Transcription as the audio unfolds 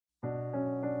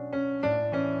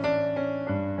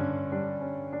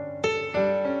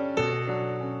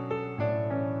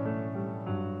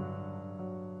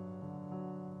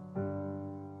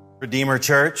Redeemer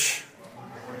Church,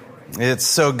 it's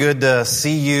so good to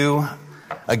see you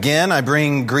again. I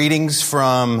bring greetings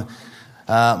from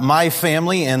my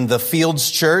family in the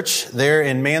Fields Church there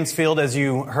in Mansfield, as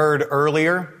you heard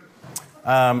earlier.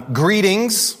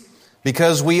 Greetings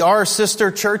because we are sister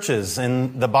churches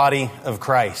in the body of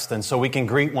Christ, and so we can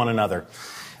greet one another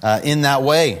in that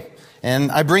way.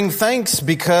 And I bring thanks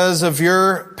because of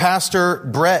your pastor,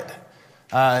 Brett.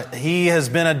 He has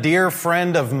been a dear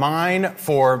friend of mine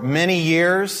for many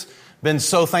years. Been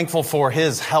so thankful for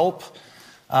his help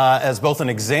as both an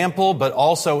example, but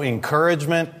also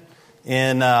encouragement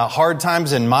in hard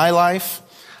times in my life.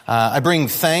 I bring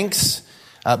thanks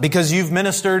because you've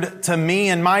ministered to me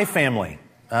and my family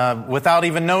without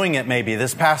even knowing it maybe.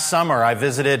 This past summer, I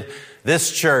visited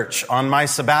this church on my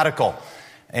sabbatical.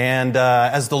 And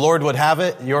as the Lord would have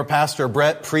it, your pastor,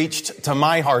 Brett, preached to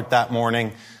my heart that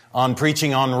morning on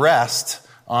preaching on rest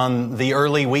on the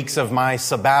early weeks of my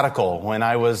sabbatical when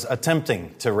I was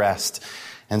attempting to rest.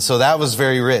 And so that was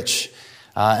very rich.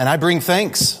 And I bring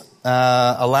thanks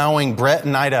allowing Brett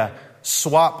and I to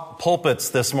swap pulpits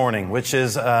this morning, which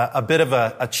is a bit of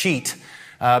a cheat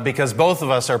because both of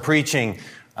us are preaching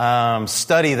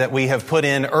study that we have put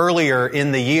in earlier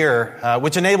in the year,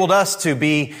 which enabled us to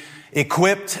be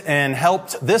equipped and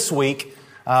helped this week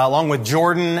along with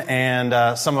Jordan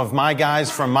and some of my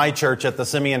guys from my church at the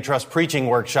Simeon Trust Preaching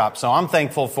Workshop. So I'm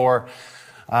thankful for,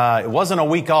 it wasn't a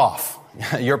week off.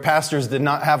 Your pastors did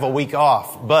not have a week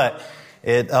off, but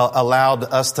it allowed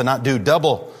us to not do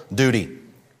double duty.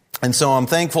 And so I'm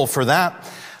thankful for that.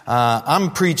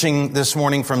 I'm preaching this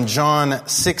morning from John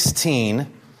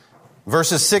 16,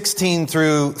 verses 16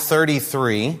 through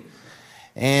 33.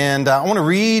 And I want to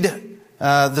read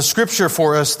the scripture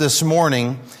for us this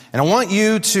morning. And I want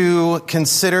you to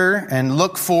consider and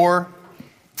look for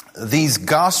these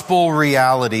gospel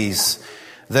realities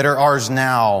that are ours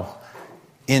now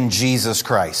in Jesus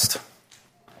Christ.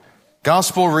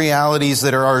 Gospel realities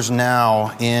that are ours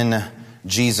now in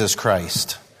Jesus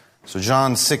Christ. So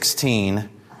John 16,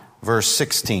 verse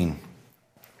 16.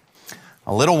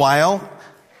 A little while,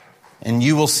 and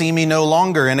you will see me no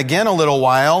longer. And again a little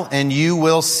while, and you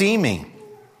will see me.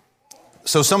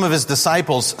 So some of his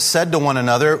disciples said to one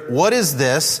another, "What is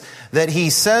this that he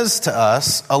says to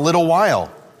us, a little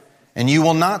while, and you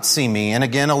will not see me, and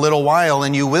again a little while,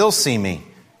 and you will see me,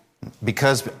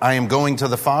 because I am going to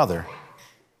the Father?"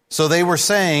 So they were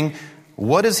saying,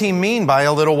 "What does he mean by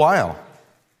a little while?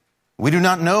 We do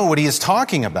not know what he is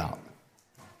talking about."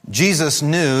 Jesus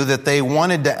knew that they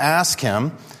wanted to ask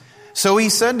him, so he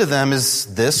said to them,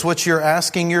 "Is this what you're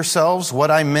asking yourselves,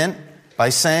 what I meant by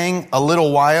saying a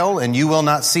little while and you will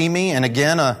not see me, and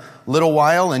again a little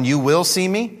while and you will see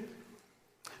me?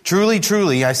 Truly,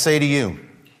 truly, I say to you,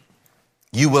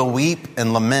 you will weep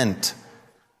and lament,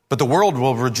 but the world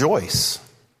will rejoice.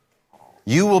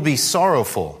 You will be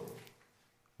sorrowful,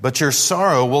 but your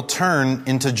sorrow will turn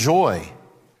into joy.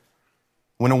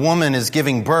 When a woman is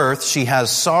giving birth, she has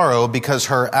sorrow because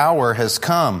her hour has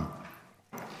come.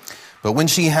 But when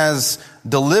she has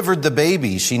delivered the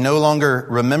baby, she no longer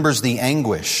remembers the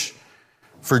anguish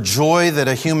for joy that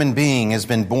a human being has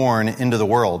been born into the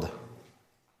world.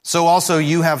 So also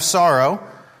you have sorrow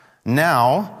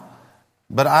now,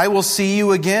 but I will see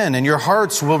you again, and your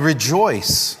hearts will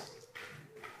rejoice,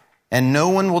 and no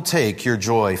one will take your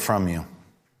joy from you.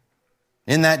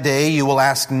 In that day you will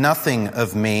ask nothing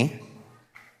of me.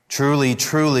 Truly,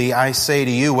 truly, I say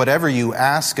to you, whatever you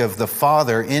ask of the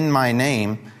Father in my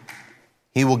name,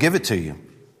 he will give it to you.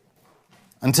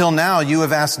 Until now, you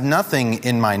have asked nothing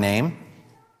in my name.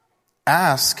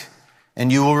 Ask, and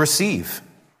you will receive,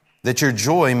 that your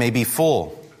joy may be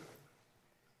full.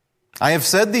 I have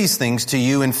said these things to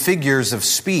you in figures of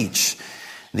speech.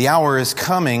 The hour is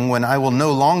coming when I will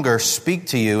no longer speak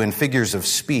to you in figures of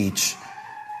speech,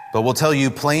 but will tell you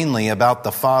plainly about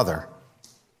the Father.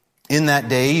 In that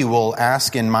day you will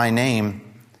ask in my name,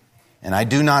 and I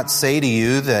do not say to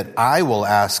you that I will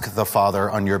ask the Father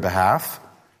on your behalf,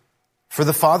 for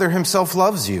the Father himself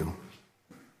loves you,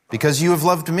 because you have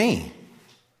loved me,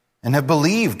 and have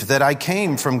believed that I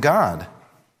came from God.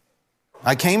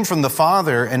 I came from the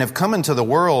Father and have come into the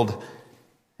world,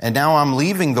 and now I'm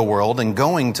leaving the world and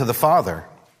going to the Father."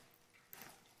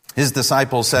 His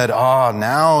disciples said,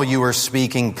 now you are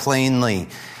speaking plainly,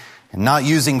 and not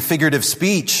using figurative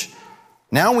speech.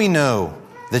 Now we know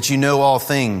that you know all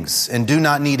things and do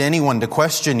not need anyone to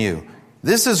question you.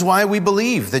 This is why we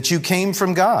believe that you came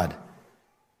from God."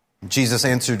 Jesus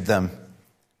answered them,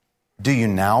 "Do you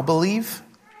now believe?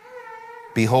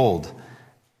 Behold,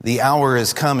 the hour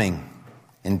is coming.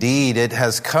 Indeed, it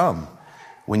has come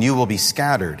when you will be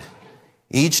scattered,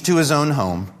 each to his own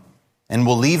home, and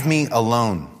will leave me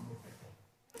alone.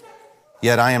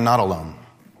 Yet I am not alone,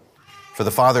 for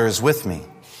the Father is with me.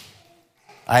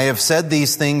 I have said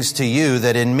these things to you,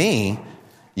 that in me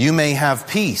you may have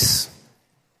peace.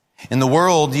 In the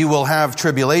world you will have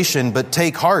tribulation, but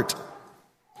take heart.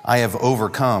 I have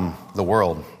overcome the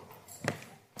world.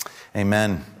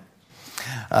 Amen.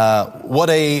 What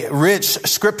a rich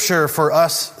scripture for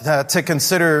us to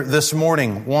consider this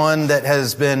morning. One that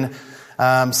has been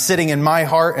sitting in my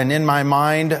heart and in my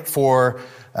mind for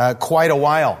quite a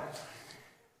while.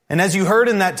 And as you heard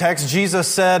in that text, Jesus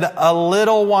said, a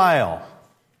little while,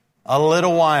 in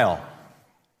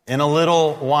a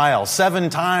little while. 7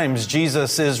 times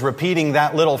Jesus is repeating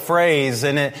that little phrase,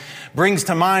 and it brings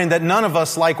to mind that none of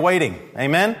us like waiting.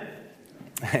 Amen?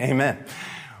 Amen.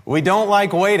 We don't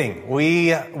like waiting.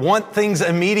 We want things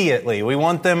immediately. We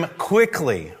want them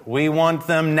quickly. We want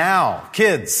them now.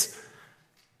 Kids,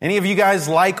 any of you guys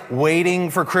like waiting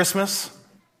for Christmas?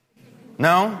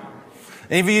 No?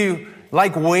 Any of you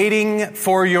like waiting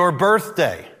for your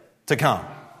birthday to come?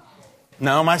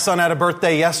 No, my son had a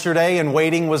birthday yesterday and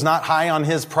waiting was not high on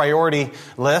his priority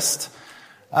list.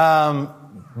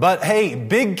 But hey,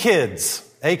 big kids,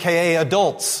 aka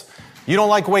adults, you don't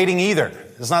like waiting either.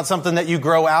 It's not something that you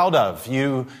grow out of.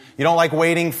 You don't like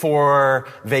waiting for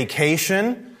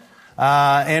vacation.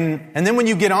 And then when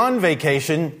you get on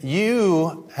vacation,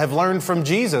 you have learned from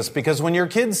Jesus, because when your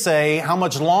kids say, how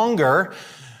much longer,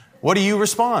 what do you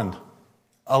respond?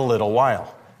 A little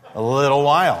while. A little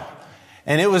while.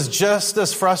 And it was just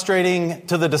as frustrating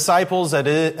to the disciples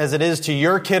as it is to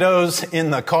your kiddos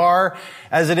in the car,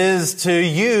 as it is to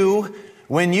you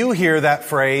when you hear that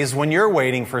phrase, when you're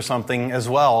waiting for something as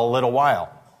well, a little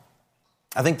while.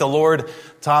 I think the Lord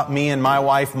taught me and my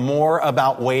wife more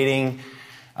about waiting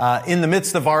in the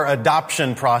midst of our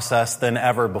adoption process than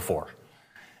ever before.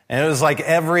 And it was like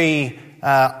every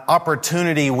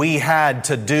opportunity we had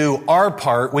to do our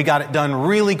part, we got it done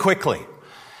really quickly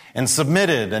and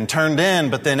submitted and turned in.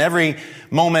 But then every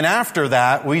moment after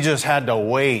that, we just had to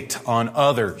wait on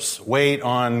others, wait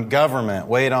on government,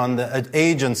 wait on the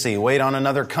agency, wait on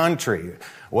another country,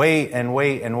 wait and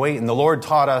wait and wait. And the Lord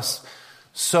taught us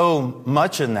so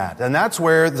much in that. And that's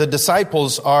where the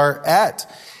disciples are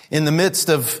at in the midst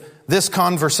of this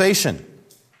conversation.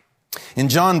 In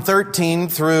John 13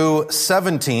 through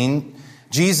 17,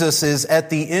 Jesus is at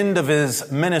the end of his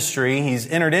ministry. He's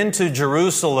entered into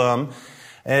Jerusalem.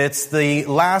 It's the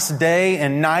last day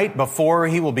and night before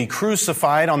he will be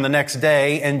crucified on the next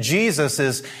day. And Jesus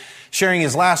is sharing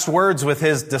his last words with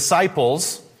his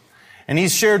disciples. And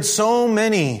he's shared so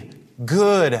many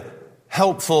good,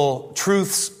 helpful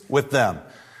truths with them.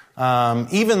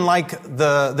 Even like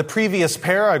the previous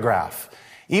paragraph,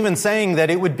 even saying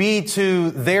that it would be to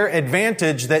their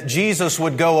advantage that Jesus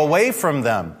would go away from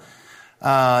them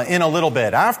in a little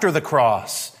bit after the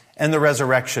cross and the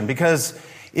resurrection. Because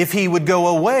if he would go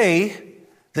away,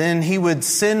 then he would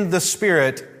send the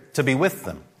Spirit to be with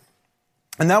them.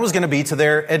 And that was going to be to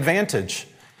their advantage.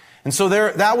 And so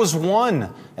that was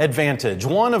one advantage,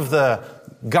 one of the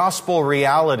gospel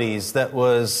realities that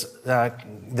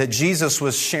that Jesus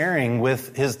was sharing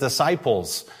with his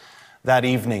disciples that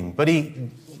evening. But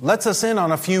he lets us in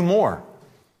on a few more.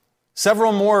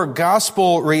 Several more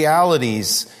gospel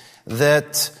realities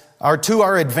that are to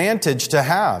our advantage to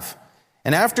have.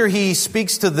 And after he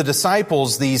speaks to the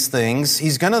disciples these things,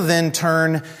 he's going to then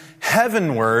turn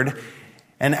heavenward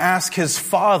and ask his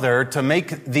Father to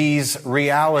make these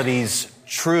realities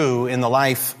true in the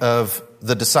life of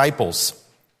the disciples.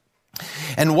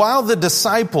 And while the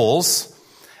disciples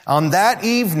on that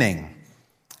evening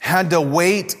had to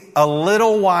wait a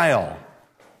little while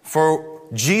for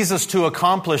Jesus to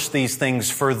accomplish these things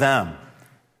for them,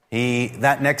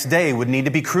 that next day would need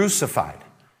to be crucified.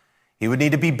 He would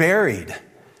need to be buried,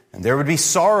 and there would be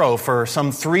sorrow for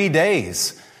some 3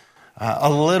 days, a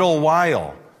little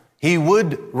while. He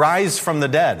would rise from the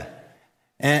dead,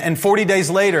 and 40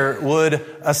 days later would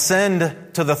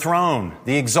ascend to the throne,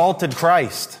 the exalted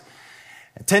Christ.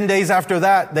 10 days after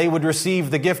that, they would receive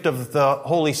the gift of the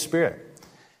Holy Spirit.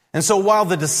 And so while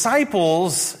the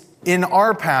disciples in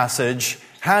our passage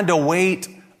had to wait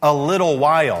a little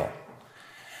while,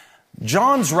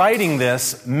 John's writing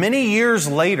this many years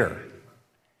later.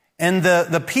 And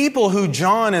the people who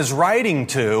John is writing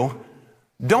to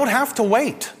don't have to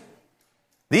wait.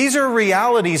 These are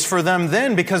realities for them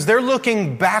then, because they're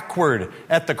looking backward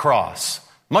at the cross,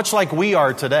 much like we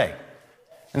are today.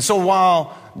 And so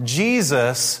while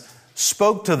Jesus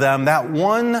spoke to them that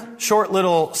one short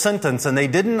little sentence, and they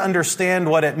didn't understand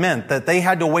what it meant, that they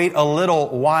had to wait a little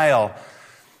while,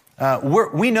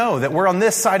 we know that we're on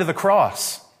this side of the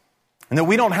cross. and that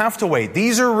we don't have to wait.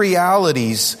 These are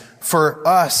realities for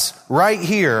us right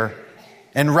here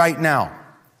and right now.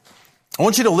 I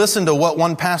want you to listen to what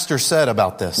one pastor said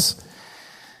about this.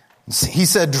 He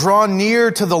said, "Draw near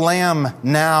to the Lamb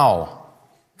now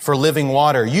for living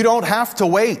water." You don't have to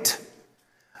wait.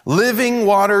 Living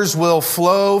waters will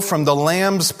flow from the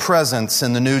Lamb's presence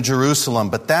in the New Jerusalem,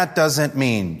 but that doesn't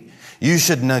mean you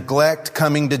should neglect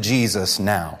coming to Jesus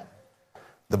now.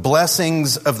 The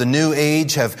blessings of the new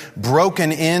age have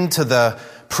broken into the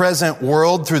present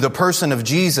world through the person of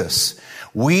Jesus.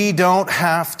 We don't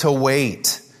have to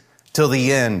wait till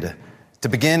the end to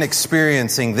begin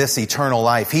experiencing this eternal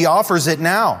life. He offers it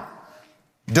now.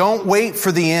 Don't wait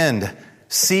for the end.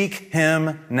 Seek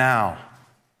Him now.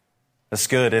 That's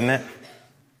good, isn't it?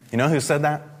 You know who said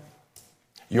that?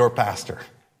 Your pastor.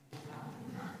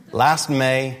 Last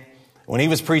May, when he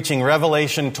was preaching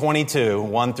Revelation 22,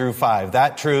 1 through 5,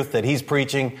 that truth that he's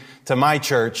preaching to my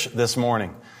church this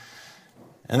morning.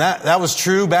 And that was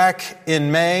true back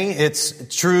in May. It's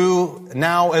true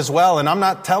now as well. And I'm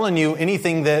not telling you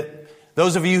anything that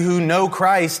those of you who know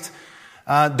Christ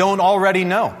don't already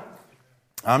know.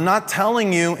 I'm not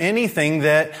telling you anything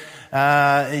that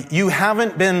you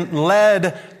haven't been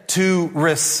led to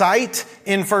recite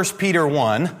in 1 Peter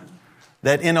 1,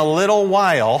 that in a little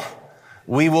while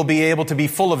we will be able to be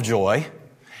full of joy,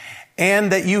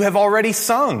 and that you have already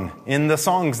sung in the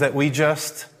songs that we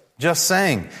just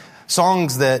sang.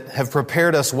 Songs that have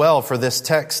prepared us well for this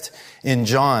text in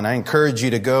John. I encourage you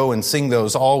to go and sing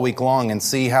those all week long and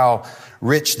see how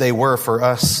rich they were for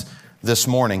us this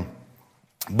morning.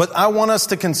 But I want us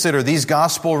to consider these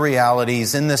gospel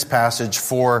realities in this passage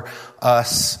for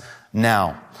us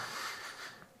now.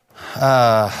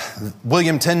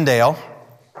 William Tyndale,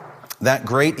 that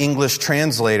great English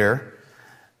translator,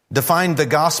 defined the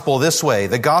gospel this way.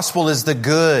 The gospel is the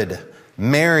good,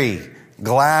 merry,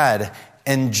 glad,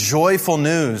 and joyful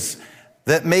news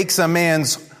that makes a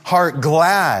man's heart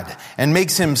glad and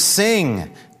makes him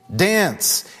sing,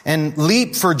 dance, and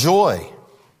leap for joy.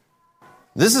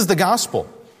 This is the gospel.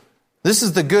 This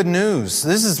is the good news.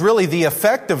 This is really the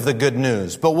effect of the good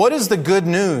news. But what is the good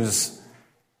news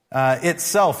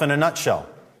itself in a nutshell?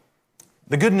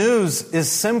 The good news is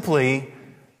simply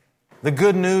the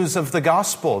good news of the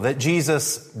gospel, that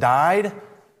Jesus died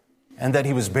and that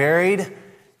He was buried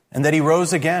and that He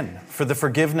rose again for the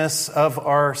forgiveness of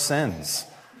our sins.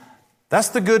 That's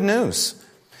the good news.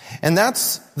 And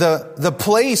that's the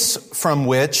place from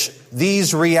which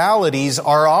these realities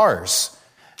are ours.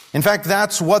 In fact,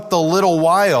 that's what the little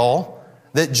while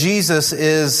that Jesus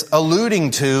is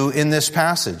alluding to in this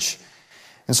passage.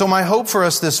 And so my hope for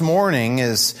us this morning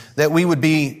is that we would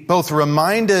be both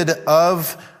reminded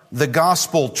of the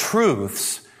gospel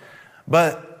truths,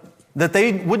 but that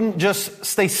they wouldn't just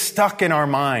stay stuck in our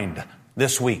mind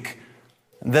this week.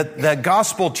 That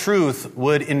gospel truth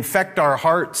would infect our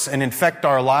hearts and infect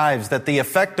our lives, that the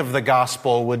effect of the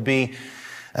gospel would be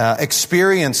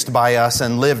experienced by us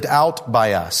and lived out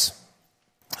by us.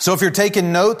 So if you're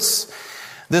taking notes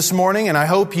this morning, and I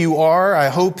hope you are, I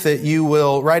hope that you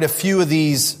will write a few of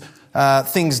these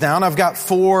things down. I've got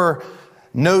 4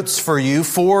 notes for you,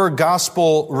 4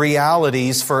 gospel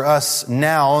realities for us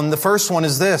now. And the first one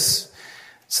is this.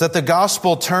 It's that the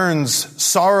gospel turns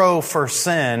sorrow for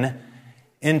sin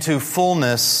into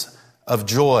fullness of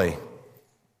joy.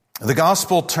 The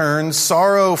gospel turns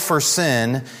sorrow for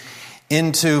sin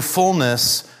into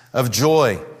fullness of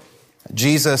joy.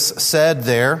 Jesus said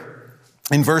there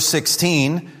in verse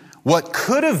 16, what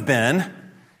could have been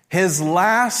His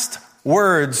last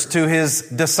words to His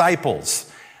disciples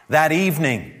that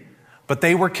evening. But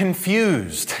they were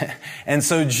confused. And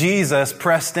so Jesus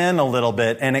pressed in a little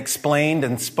bit and explained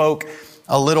and spoke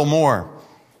a little more.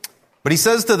 But He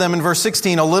says to them in verse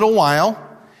 16, a little while,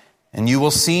 and you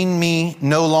will see me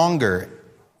no longer.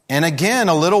 And again,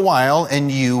 a little while,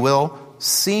 and you will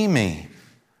see me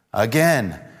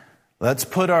again. Let's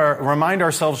remind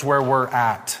ourselves where we're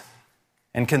at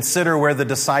and consider where the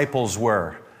disciples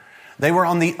were. They were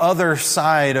on the other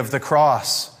side of the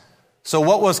cross. So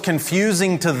what was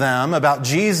confusing to them about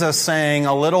Jesus saying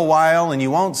a little while and you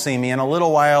won't see me and a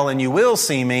little while and you will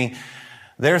see me,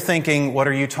 they're thinking, what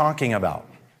are you talking about?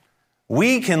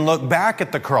 We can look back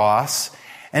at the cross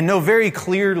and know very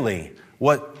clearly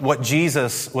what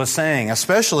Jesus was saying,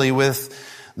 especially with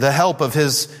the help of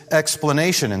His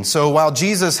explanation. And so while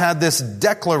Jesus had this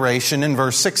declaration in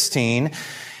verse 16,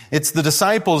 it's the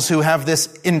disciples who have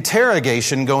this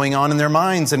interrogation going on in their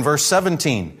minds in verse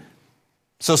 17.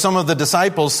 So some of the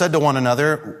disciples said to one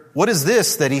another, what is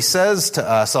this that He says to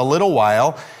us, a little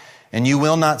while, and you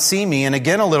will not see me, and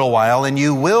again a little while, and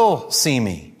you will see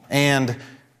me, and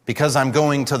because I'm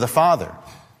going to the Father.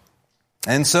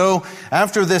 And so,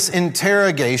 after this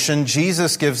interrogation,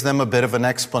 Jesus gives them a bit of an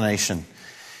explanation.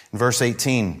 In verse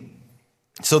 18,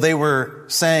 so they were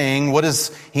saying, what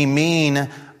does he mean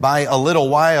by a little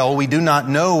while? We do not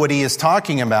know what he is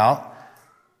talking about.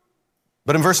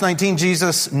 But in verse 19,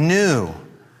 Jesus knew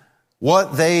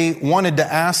what they wanted to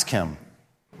ask him.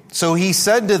 So he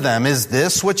said to them, is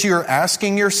this what you're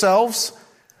asking yourselves?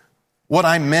 What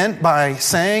I meant by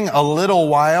saying a little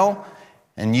while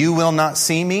and you will not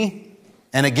see me?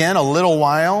 And again, a little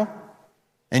while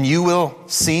and you will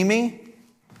see me?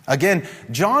 Again,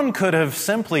 John could have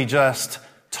simply just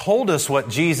told us what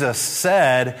Jesus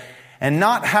said and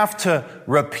not have to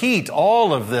repeat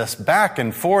all of this back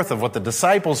and forth of what the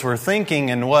disciples were thinking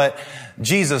and what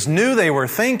Jesus knew they were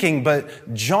thinking.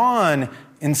 But John,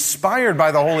 inspired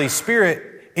by the Holy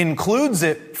Spirit, includes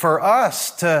it for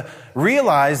us to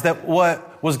realize that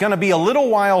what was going to be a little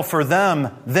while for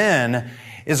them then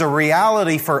is a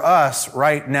reality for us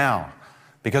right now.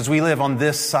 Because we live on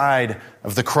this side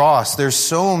of the cross. There's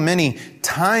so many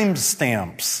time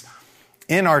stamps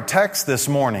in our text this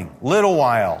morning. Little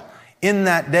while, in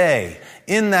that day,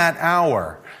 in that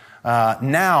hour,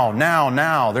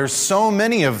 now. There's so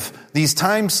many of these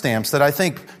time stamps that I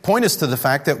think point us to the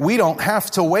fact that we don't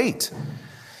have to wait.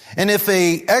 And if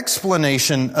an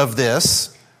explanation of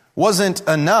this wasn't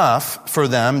enough for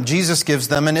them, Jesus gives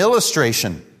them an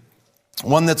illustration,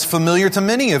 one that's familiar to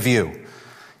many of you.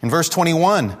 In verse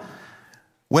 21,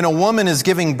 when a woman is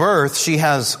giving birth, she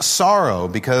has sorrow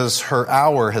because her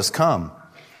hour has come.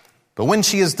 But when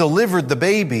she has delivered the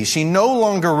baby, she no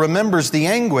longer remembers the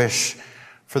anguish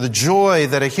for the joy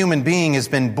that a human being has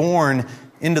been born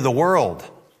into the world.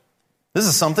 This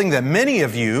is something that many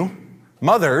of you,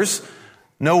 mothers,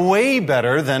 know way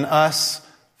better than us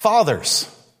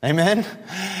fathers. Amen?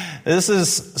 This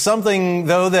is something,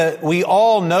 though, that we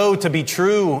all know to be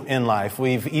true in life.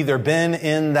 We've either been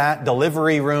in that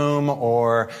delivery room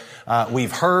or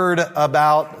we've heard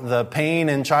about the pain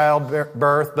in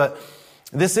childbirth, but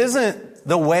this isn't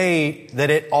the way that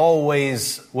it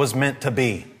always was meant to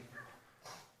be.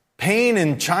 Pain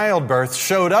in childbirth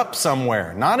showed up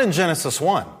somewhere, not in Genesis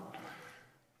 1,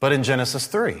 but in Genesis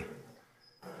 3.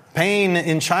 Pain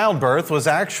in childbirth was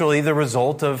actually the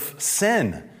result of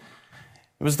sin.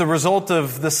 It was the result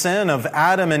of the sin of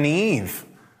Adam and Eve.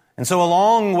 And so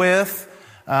along with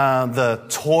the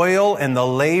toil and the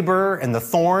labor and the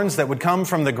thorns that would come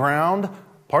from the ground,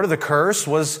 part of the curse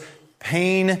was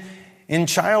pain in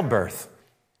childbirth.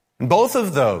 And both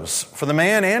of those, for the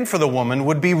man and for the woman,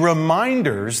 would be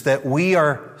reminders that we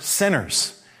are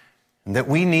sinners and that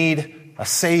we need a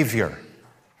Savior.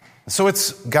 So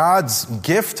it's God's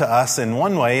gift to us in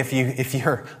one way,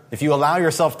 if you allow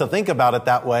yourself to think about it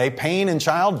that way. Pain in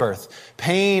childbirth,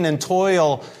 pain and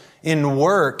toil in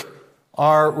work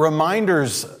are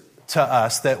reminders to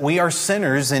us that we are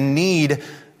sinners in need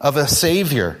of a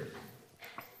Savior.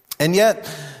 And yet,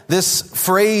 this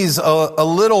phrase, a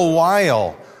little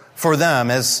while, for them,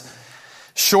 as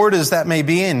short as that may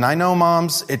be, and I know,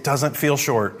 moms, it doesn't feel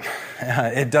short.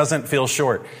 It doesn't feel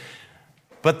short.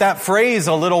 But that phrase,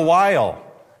 a little while,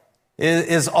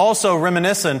 is also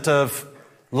reminiscent of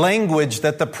language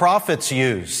that the prophets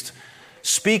used,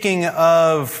 speaking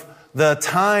of the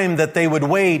time that they would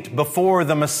wait before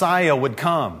the Messiah would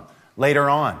come later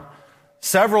on.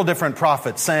 Several different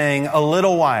prophets saying, a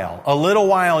little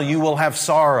while you will have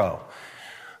sorrow.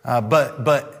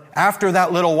 But after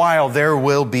that little while, there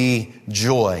will be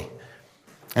joy.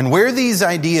 And where these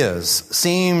ideas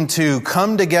seem to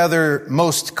come together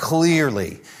most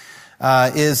clearly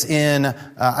is in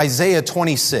Isaiah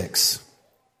 26.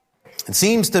 It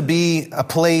seems to be a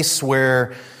place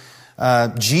where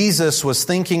Jesus was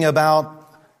thinking about,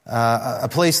 a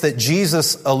place that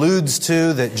Jesus alludes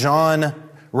to, that John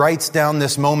writes down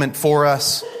this moment for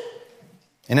us.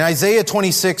 In Isaiah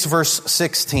 26, verse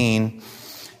 16,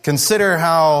 consider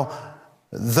how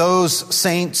those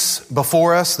saints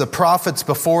before us, the prophets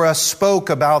before us, spoke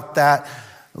about that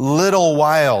little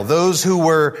while. Those who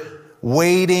were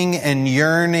waiting and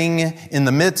yearning in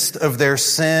the midst of their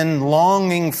sin,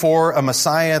 longing for a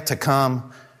Messiah to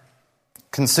come.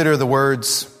 Consider the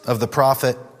words of the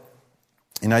prophet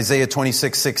in Isaiah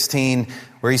 26:16,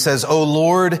 where he says, O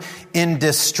Lord, in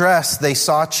distress they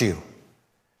sought you.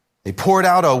 They poured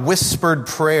out a whispered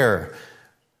prayer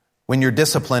when your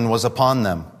discipline was upon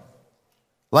them.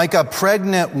 Like a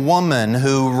pregnant woman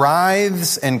who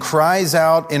writhes and cries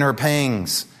out in her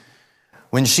pangs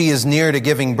when she is near to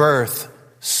giving birth,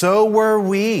 so were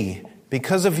we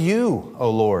because of you, O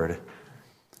Lord.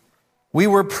 We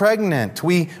were pregnant,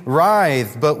 we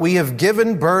writhed, but we have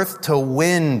given birth to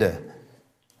wind.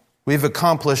 we've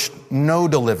accomplished no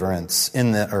deliverance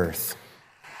in the earth,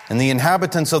 and the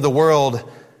inhabitants of the world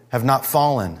have not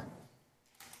fallen.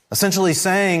 Essentially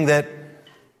saying that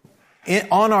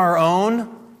on our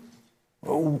own,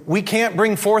 we can't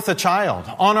bring forth a child.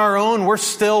 On our own, we're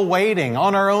still waiting.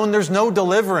 On our own, there's no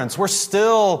deliverance. We're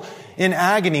still in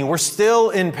agony. We're still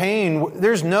in pain.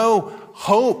 There's no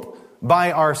hope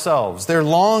by ourselves. They're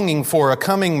longing for a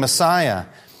coming Messiah,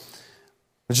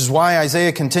 which is why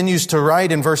Isaiah continues to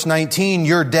write in verse 19,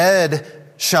 "Your dead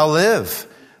shall live.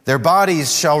 Their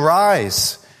bodies shall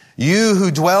rise. You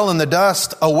who dwell in the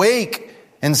dust, awake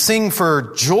and sing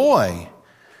for joy.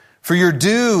 For your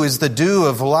dew is the dew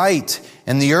of light,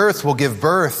 and the earth will give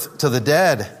birth to the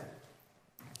dead."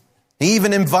 He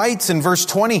even invites in verse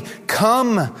 20,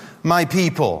 "Come, my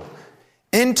people,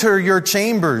 enter your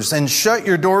chambers and shut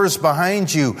your doors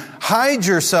behind you. Hide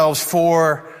yourselves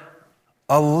for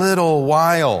a little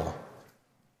while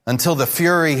until the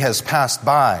fury has passed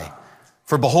by.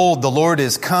 For behold, the Lord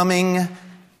is coming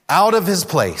out of his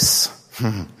place."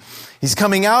 He's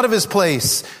coming out of his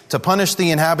place to punish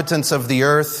the inhabitants of the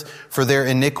earth for their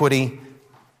iniquity.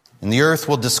 And the earth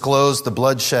will disclose the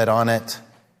bloodshed on it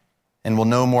and will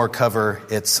no more cover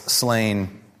its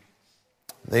slain.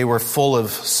 They were full of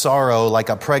sorrow like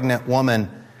a pregnant woman,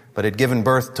 but had given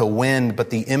birth to wind. But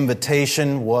the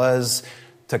invitation was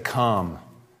to come.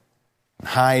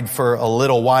 Hide for a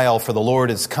little while, for the Lord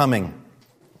is coming.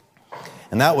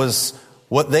 And that was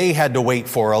what they had to wait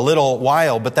for, a little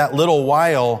while. But that little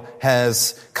while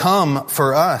has come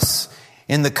for us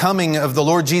in the coming of the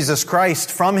Lord Jesus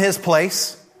Christ from his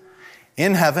place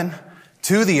in heaven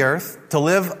to the earth to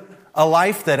live a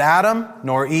life that Adam,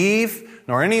 nor Eve,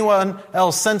 nor anyone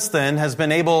else since then has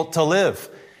been able to live.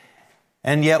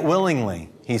 And yet willingly,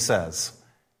 he says,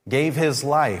 gave his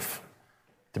life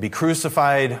to be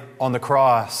crucified on the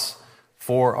cross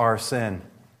for our sin.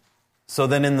 So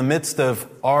then in the midst of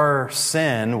our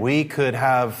sin, we could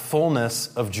have fullness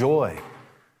of joy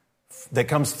that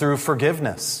comes through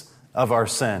forgiveness of our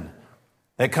sin,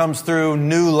 that comes through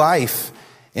new life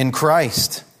in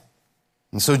Christ.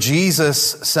 And so Jesus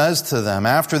says to them,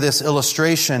 after this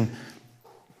illustration,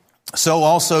 "So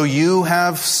also you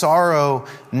have sorrow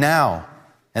now."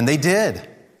 And they did.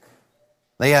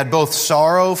 They had both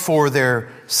sorrow for their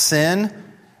sin,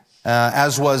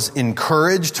 as was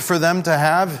encouraged for them to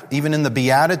have, even in the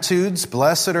Beatitudes,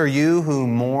 "Blessed are you who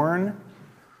mourn."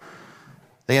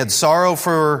 They had sorrow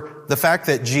for the fact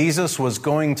that Jesus was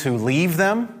going to leave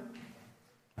them,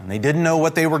 and they didn't know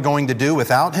what they were going to do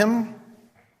without him.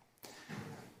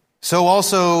 "So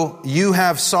also you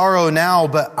have sorrow now,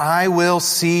 but I will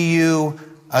see you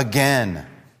again."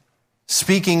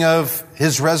 Speaking of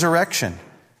his resurrection.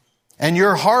 "And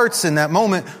your hearts in that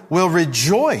moment will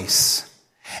rejoice,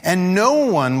 and no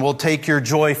one will take your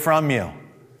joy from you."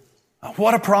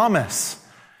 What a promise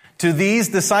to these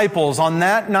disciples on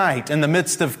that night in the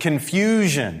midst of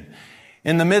confusion,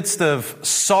 in the midst of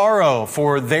sorrow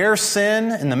for their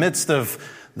sin, in the midst of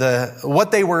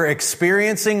what they were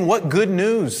experiencing. What good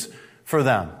news for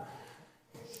them.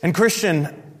 And Christian,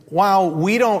 while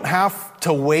we don't have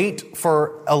to wait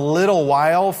for a little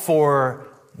while for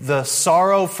the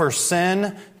sorrow for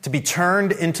sin to be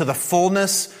turned into the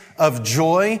fullness of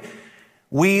joy,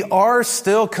 we are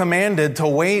still commanded to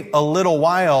wait a little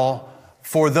while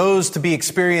for those to be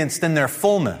experienced in their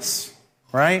fullness,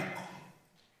 right?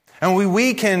 And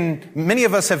many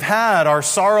of us have had our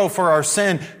sorrow for our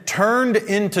sin turned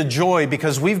into joy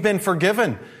because we've been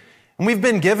forgiven. And we've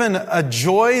been given a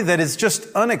joy that is just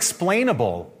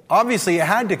unexplainable. Obviously, it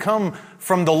had to come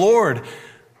from the Lord.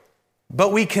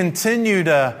 But we continue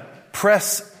to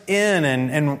press in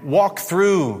and walk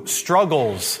through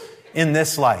struggles in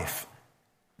this life.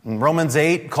 And Romans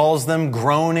 8 calls them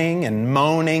groaning and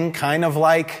moaning, kind of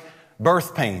like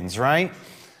birth pains, right?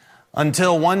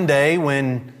 Until one day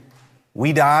when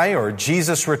we die or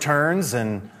Jesus returns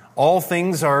and all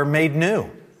things are made new.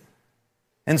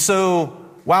 And so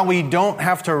while we don't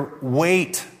have to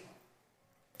wait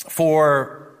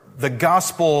for the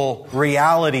gospel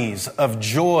realities of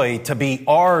joy to be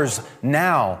ours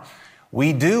now,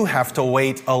 we do have to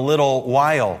wait a little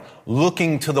while,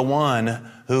 looking to the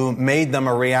one who made them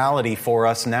a reality for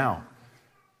us now.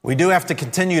 We do have to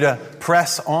continue to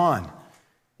press on.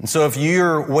 And so if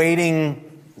you're waiting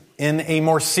in a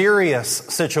more serious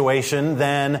situation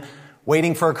than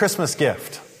waiting for a Christmas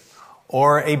gift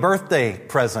or a birthday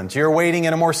present, you're waiting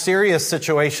in a more serious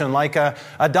situation like a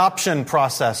adoption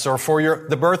process or for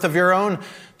the birth of your own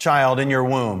child in your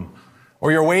womb,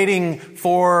 or you're waiting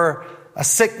for a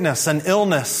sickness, an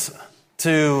illness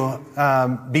to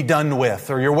be done with,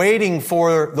 or you're waiting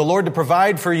for the Lord to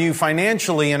provide for you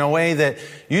financially in a way that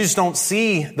you just don't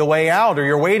see the way out, or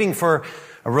you're waiting for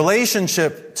a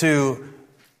relationship to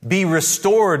be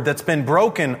restored that's been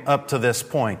broken up to this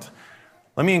point.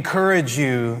 Let me encourage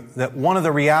you that one of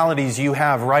the realities you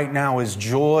have right now is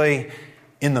joy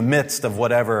in the midst of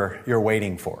whatever you're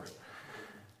waiting for.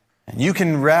 And you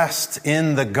can rest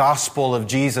in the gospel of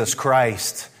Jesus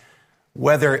Christ,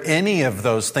 whether any of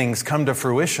those things come to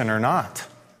fruition or not.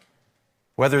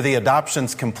 Whether the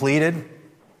adoption's completed,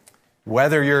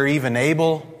 whether you're even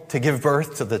able to give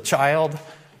birth to the child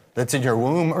that's in your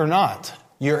womb or not.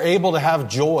 You're able to have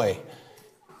joy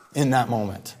in that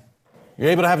moment. You're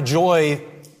able to have joy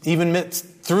even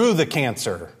through the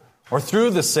cancer, or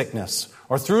through the sickness,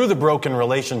 or through the broken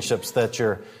relationships that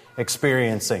you're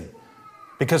experiencing.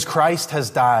 Because Christ has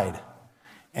died,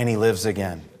 and He lives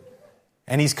again.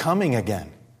 And He's coming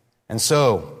again. And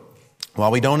so,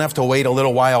 while we don't have to wait a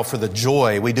little while for the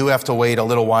joy, we do have to wait a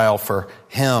little while for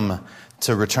Him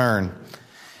to return.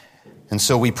 And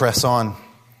so we press on.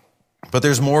 But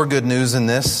there's more good news in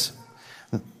this.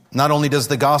 Not only does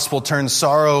the gospel turn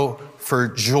sorrow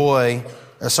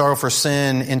for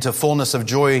sin into fullness of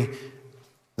joy,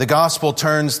 the gospel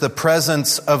turns the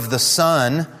presence of the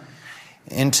Son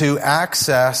into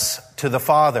access to the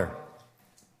Father.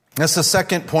 That's the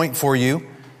second point for you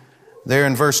there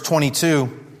in verse 23,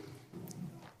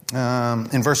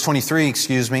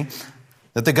 that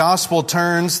the gospel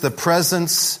turns the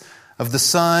presence of the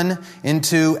Son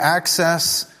into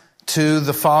access to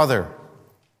the Father.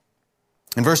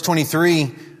 In verse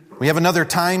 23, we have another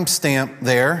time stamp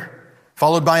there,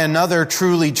 followed by another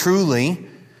truly, truly.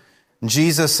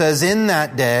 Jesus says, "In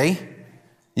that day,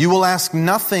 you will ask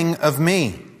nothing of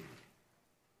me.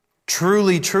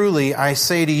 Truly, truly, I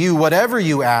say to you, whatever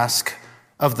you ask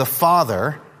of the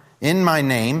Father in my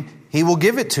name, He will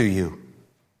give it to you.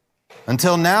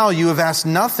 Until now, you have asked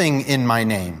nothing in my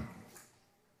name.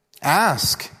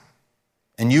 Ask,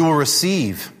 and you will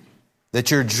receive, that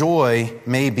your joy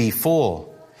may be full."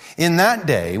 In that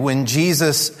day, when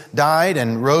Jesus died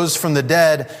and rose from the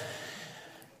dead,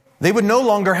 they would no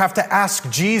longer have to ask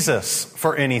Jesus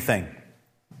for anything.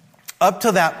 Up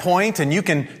to that point, and you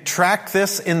can track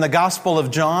this in the Gospel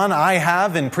of John, I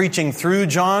have in preaching through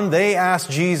John, they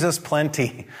asked Jesus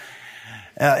plenty.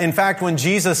 In fact, when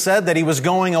Jesus said that He was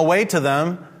going away from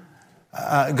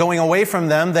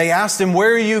them, they asked Him,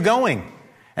 "Where are you going?"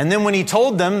 And then when He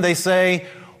told them, they say,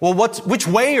 "Well, which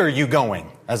way are you going?"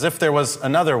 As if there was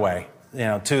another way,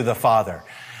 to the Father.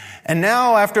 And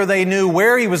now, after they knew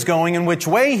where He was going and which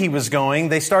way He was going,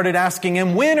 they started asking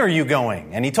Him, "When are you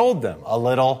going?" And He told them, "A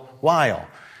little while."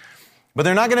 But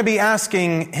they're not going to be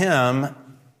asking Him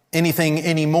anything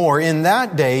anymore. In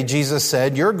that day, Jesus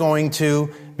said, you're going to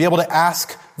be able to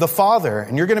ask the Father,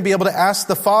 and you're going to be able to ask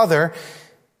the Father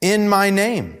in my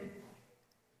name.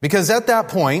 Because at that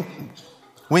point,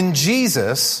 when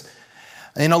Jesus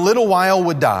in a little while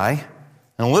would die,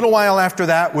 and a little while after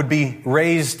that would be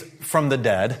raised from the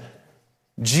dead,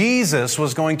 Jesus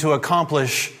was going to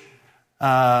accomplish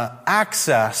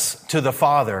access to the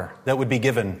Father that would be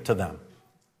given to them.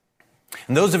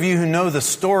 And those of you who know the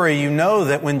story, you know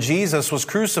that when Jesus was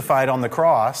crucified on the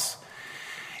cross,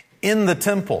 in the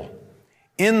temple,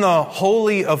 in the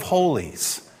Holy of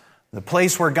Holies, the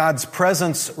place where God's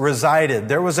presence resided,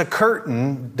 there was a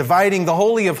curtain dividing the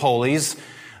Holy of Holies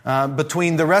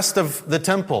between the rest of the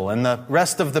temple and the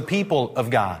rest of the people of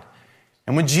God.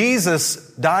 And when Jesus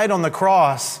died on the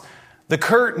cross, the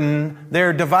curtain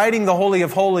there dividing the Holy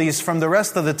of Holies from the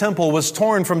rest of the temple was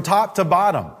torn from top to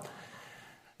bottom,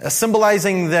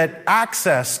 symbolizing that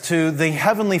access to the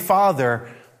Heavenly Father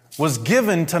was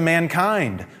given to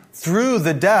mankind through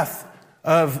the death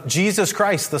of Jesus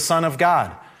Christ, the Son of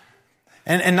God.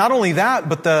 And not only that,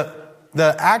 but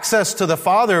the access to the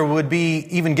Father would be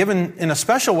even given in a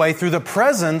special way through the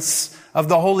presence of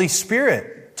the Holy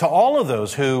Spirit to all of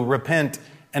those who repent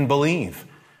and believe.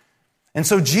 And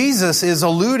so Jesus is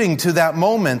alluding to that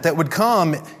moment that would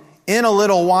come in a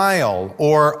little while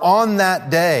or on that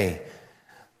day,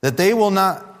 that they will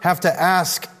not have to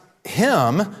ask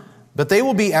Him, but they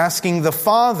will be asking the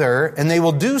Father, and they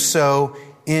will do so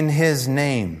in His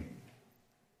name.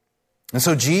 And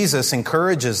so Jesus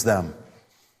encourages them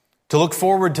to look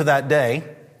forward to that day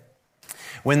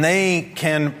when they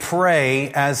can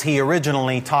pray as He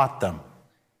originally taught them.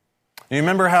 You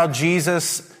remember how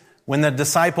Jesus, when the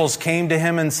disciples came to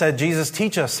Him and said, "Jesus,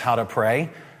 teach us how to pray,"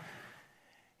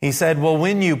 He said, "Well,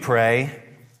 when you pray,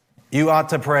 you ought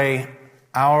to pray,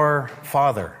 'Our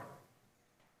Father.'"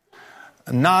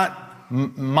 Not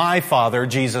my Father,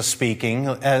 Jesus speaking,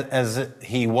 as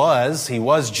he was. He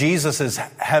was Jesus'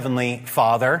 heavenly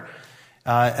Father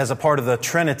as a part of the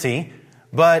Trinity.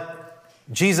 But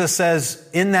Jesus says,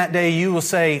 in that day you will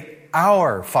say,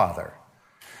 our Father.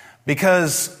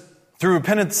 Because through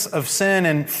repentance of sin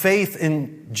and faith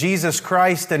in Jesus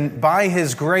Christ and by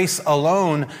His grace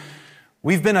alone,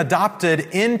 we've been adopted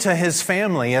into His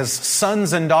family as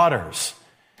sons and daughters.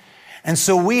 And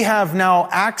so we have now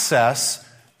access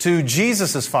to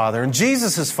Jesus' Father. And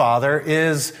Jesus' Father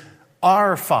is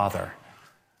our Father.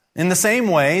 In the same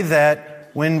way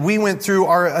that when we went through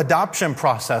our adoption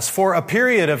process, for a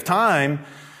period of time,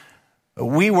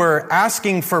 we were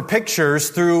asking for pictures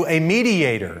through a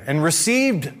mediator and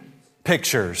received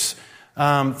pictures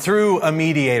through a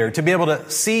mediator to be able to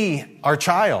see our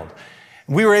child.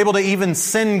 We were able to even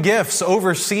send gifts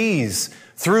overseas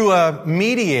through a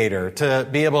mediator to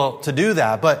be able to do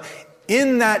that. But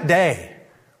in that day,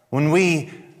 when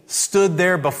we stood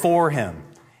there before Him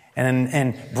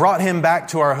and brought Him back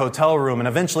to our hotel room and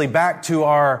eventually back to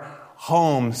our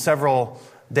home several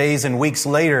days and weeks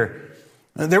later,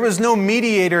 there was no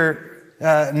mediator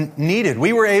needed.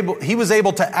 He was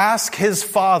able to ask His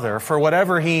Father for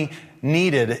whatever He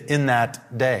needed in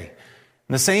that day.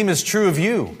 And the same is true of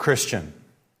you, Christian.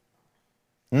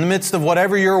 In the midst of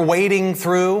whatever you're waiting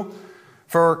through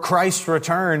for Christ's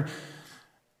return,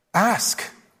 ask.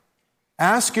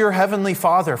 Ask your Heavenly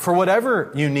Father for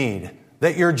whatever you need,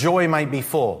 that your joy might be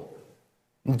full.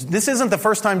 This isn't the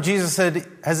first time Jesus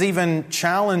has even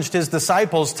challenged His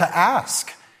disciples to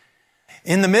ask.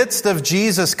 In the midst of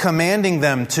Jesus commanding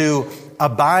them to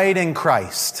abide in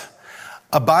Christ,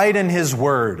 abide in His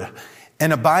Word,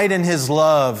 and abide in His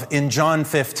love in John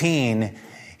 15,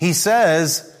 He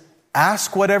says,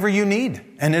 ask whatever you need,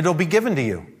 and it'll be given to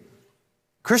you.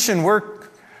 Christian,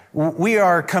 we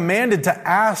are commanded to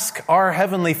ask our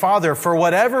Heavenly Father for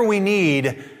whatever we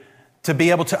need to be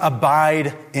able to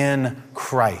abide in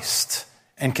Christ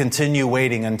and continue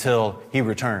waiting until He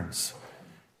returns.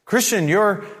 Christian,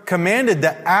 you're commanded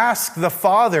to ask the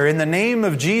Father in the name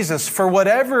of Jesus for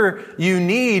whatever you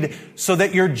need so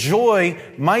that your joy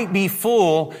might be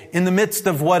full in the midst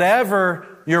of whatever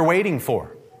you're waiting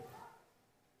for.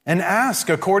 And ask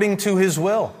according to His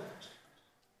will.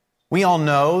 We all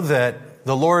know that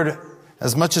the Lord,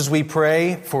 as much as we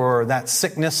pray for that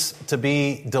sickness to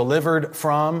be delivered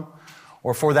from,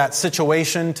 or for that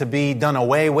situation to be done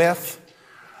away with,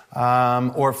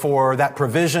 or for that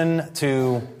provision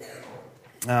to,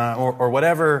 or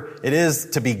whatever it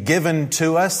is to be given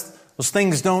to us, those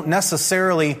things don't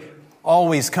necessarily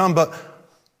always come. But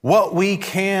what we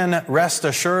can rest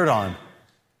assured on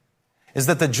is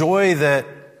that the joy that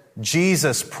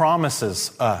Jesus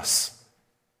promises us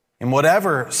in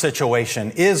whatever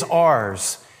situation is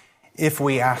ours if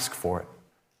we ask for it.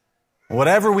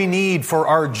 Whatever we need for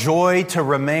our joy to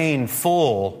remain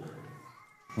full,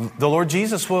 the Lord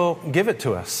Jesus will give it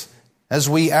to us as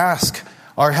we ask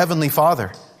our Heavenly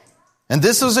Father. And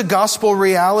this is a gospel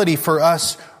reality for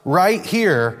us right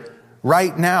here,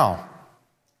 right now.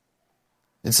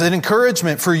 It's an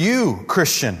encouragement for you,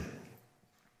 Christian,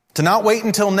 to not wait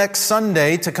until next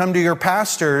Sunday to come to your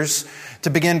pastors to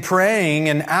begin praying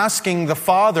and asking the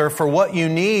Father for what you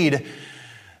need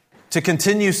to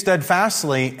continue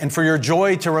steadfastly and for your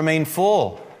joy to remain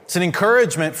full. It's an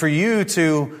encouragement for you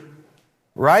to,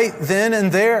 right then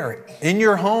and there, in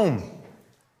your home,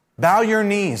 bow your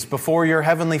knees before your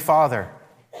Heavenly Father.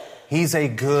 He's a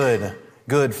good,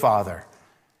 good Father.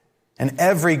 And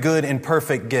every good and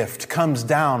perfect gift comes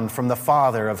down from the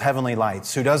Father of heavenly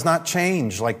lights, who does not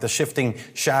change like the shifting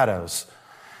shadows.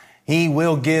 He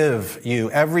will give you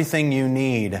everything you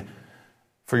need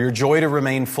for your joy to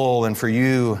remain full and for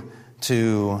you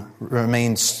to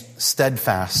remain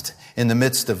steadfast in the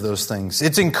midst of those things.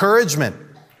 It's encouragement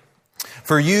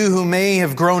for you who may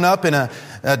have grown up in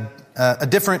a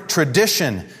different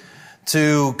tradition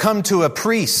to come to a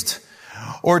priest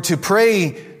or to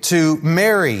pray to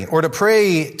Mary or to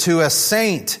pray to a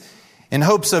saint in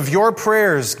hopes of your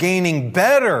prayers gaining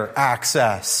better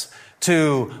access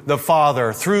to the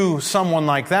Father through someone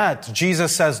like that.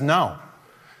 Jesus says, no.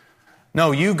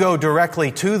 No, you go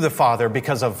directly to the Father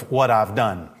because of what I've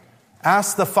done.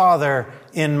 Ask the Father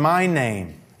in my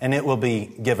name, and it will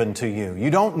be given to you. You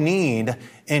don't need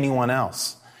anyone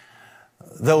else.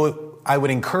 Though I would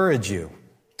encourage you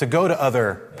to go to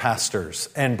other pastors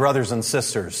and brothers and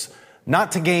sisters,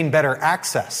 not to gain better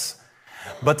access,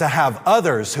 but to have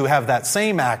others who have that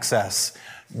same access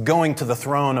going to the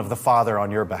throne of the Father on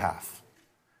your behalf.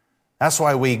 That's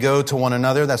why we go to one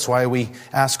another. That's why we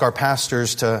ask our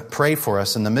pastors to pray for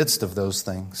us in the midst of those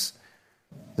things.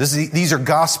 These are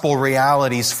gospel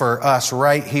realities for us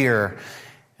right here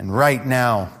and right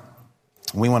now.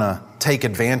 We want to take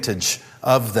advantage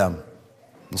of them.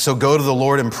 And so go to the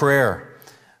Lord in prayer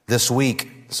this week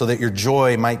so that your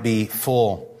joy might be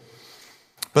full.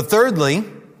 But thirdly,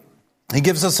 he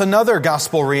gives us another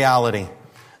gospel reality.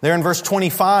 There in verse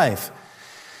 25.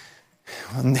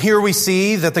 And here we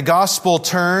see that the gospel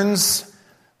turns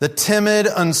the timid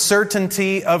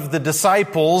uncertainty of the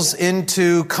disciples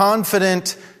into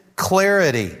confident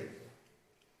clarity.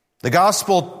 The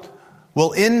gospel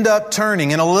will end up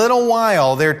turning in a little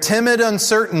while their timid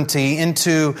uncertainty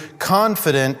into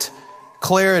confident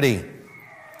clarity.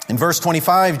 In verse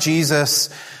 25, Jesus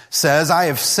says, I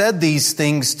have said these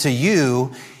things to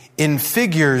you in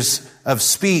figures of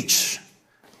speech.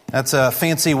 That's a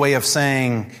fancy way of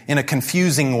saying in a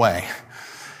confusing way.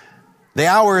 The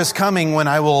hour is coming when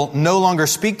I will no longer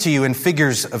speak to you in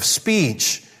figures of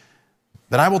speech,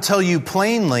 but I will tell you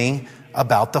plainly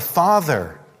about the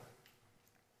Father.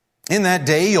 In that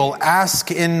day you'll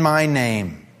ask in my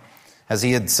name, as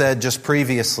he had said just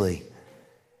previously.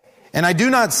 And I do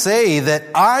not say that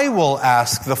I will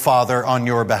ask the Father on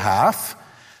your behalf,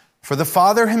 for the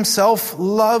Father himself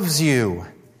loves you,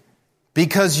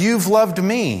 because you've loved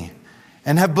me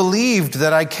and have believed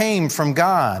that I came from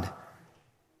God.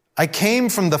 I came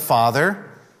from the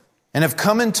Father and have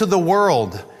come into the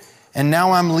world, and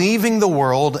now I'm leaving the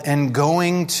world and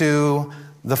going to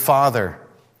the Father.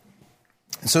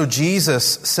 And so Jesus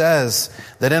says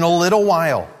that in a little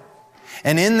while,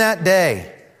 and in that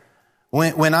day,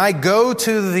 when I go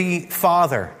to the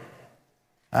Father,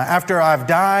 after I've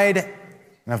died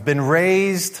and I've been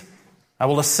raised, I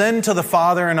will ascend to the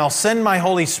Father and I'll send my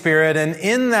Holy Spirit. And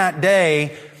in that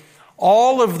day,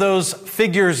 all of those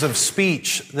figures of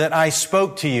speech that I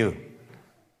spoke to you,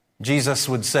 Jesus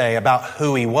would say about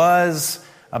who he was,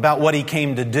 about what he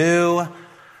came to do,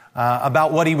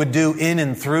 about what he would do in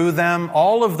and through them,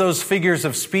 all of those figures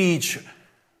of speech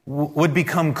would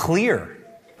become clear.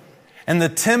 And the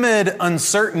timid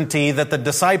uncertainty that the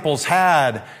disciples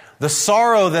had, the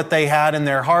sorrow that they had in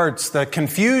their hearts, the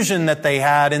confusion that they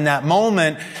had in that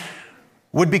moment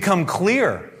would become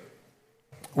clear.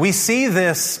 We see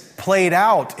this played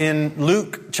out in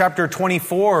Luke chapter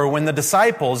 24 when the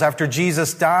disciples, after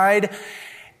Jesus died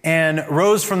and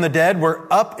rose from the dead, were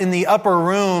up in the upper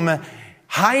room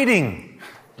hiding,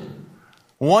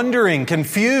 wondering,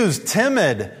 confused,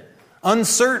 timid,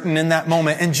 uncertain in that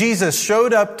moment. And Jesus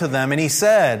showed up to them and he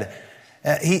said,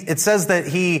 it says that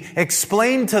he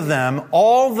explained to them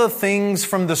all the things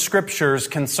from the scriptures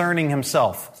concerning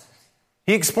himself.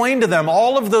 He explained to them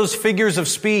all of those figures of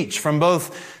speech from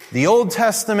both the Old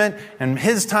Testament and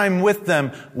his time with them,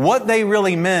 what they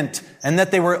really meant, and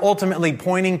that they were ultimately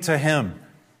pointing to him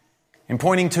and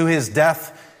pointing to his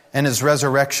death and his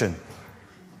resurrection.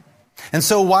 And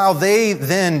so while they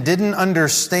then didn't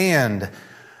understand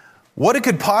what it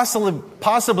could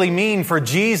possibly mean for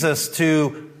Jesus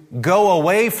to go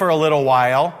away for a little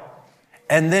while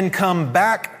and then come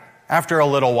back after a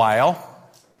little while,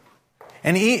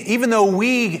 and even though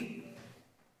we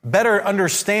better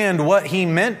understand what he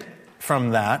meant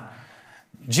from that,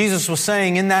 Jesus was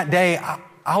saying, in that day,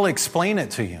 I'll explain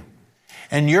it to you.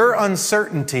 And your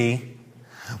uncertainty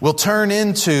will turn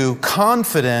into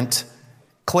confident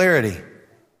clarity.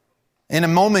 In a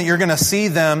moment, you're going to see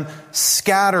them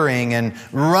scattering and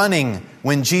running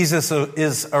when Jesus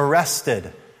is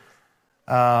arrested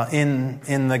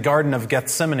in the Garden of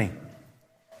Gethsemane.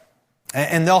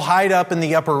 And they'll hide up in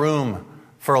the upper room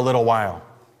for a little while.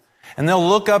 And they'll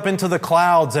look up into the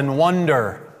clouds and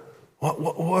wonder,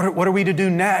 what are we to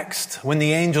do next? When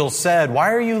the angel said,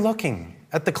 why are you looking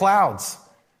at the clouds?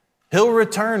 He'll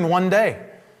return one day.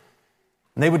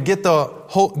 And they would get the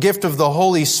whole gift of the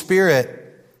Holy Spirit.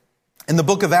 And the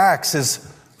book of Acts is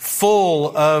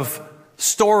full of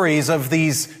stories of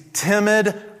these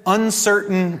timid,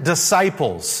 uncertain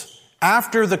disciples.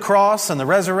 After the cross and the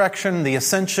resurrection, the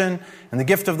ascension, and the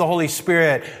gift of the Holy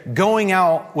Spirit, going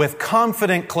out with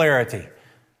confident clarity,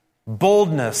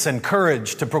 boldness, and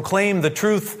courage to proclaim the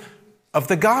truth of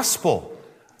the gospel.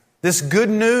 This good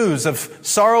news of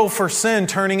sorrow for sin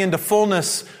turning into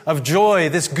fullness of joy.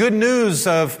 This good news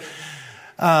of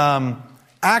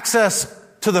access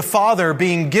to the Father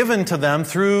being given to them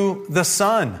through the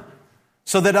Son,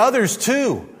 so that others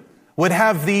too would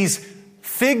have these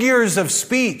figures of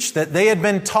speech that they had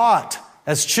been taught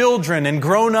as children and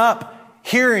grown up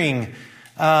hearing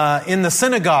in the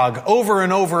synagogue over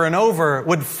and over and over,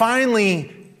 would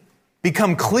finally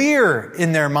become clear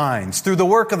in their minds through the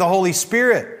work of the Holy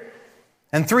Spirit.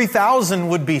 And 3,000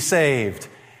 would be saved.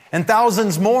 And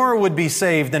thousands more would be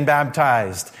saved and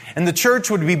baptized. And the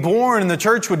church would be born, and the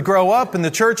church would grow up, and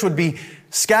the church would be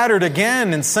scattered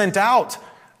again and sent out.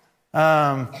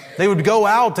 They would go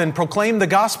out and proclaim the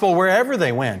gospel wherever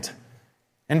they went.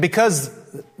 And because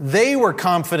they were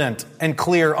confident and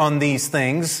clear on these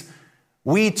things,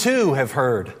 we too have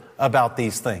heard about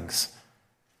these things.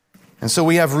 And so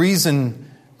we have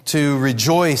reason to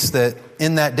rejoice that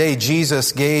in that day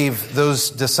Jesus gave those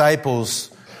disciples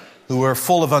who were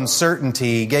full of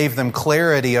uncertainty, gave them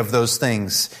clarity of those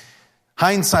things.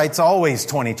 Hindsight's always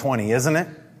 20/20, isn't it?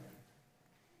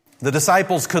 The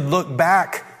disciples could look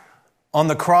back on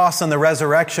the cross and the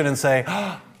resurrection and say,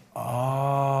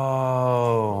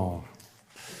 oh,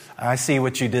 I see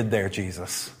what you did there,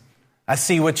 Jesus. I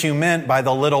see what you meant by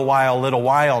the little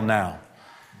while now.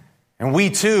 And we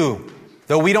too,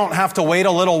 though we don't have to wait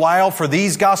a little while for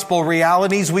these gospel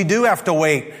realities, we do have to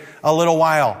wait a little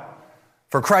while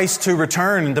for Christ to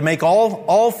return and to make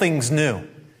all things new.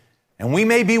 And we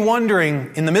may be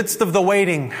wondering in the midst of the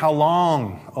waiting, how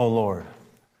long, O Lord?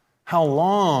 How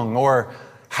long, or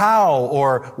how,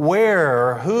 or where,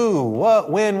 or who,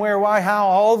 what, when, where, why, how,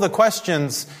 all the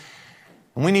questions.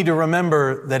 And we need to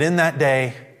remember that in that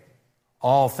day,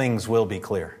 all things will be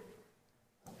clear.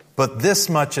 But this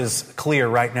much is clear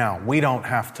right now. We don't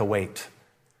have to wait.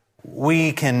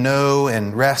 We can know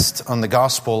and rest on the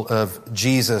gospel of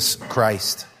Jesus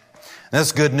Christ. And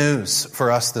that's good news for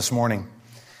us this morning.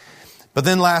 But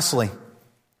then lastly,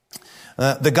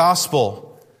 the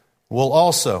gospel will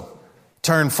also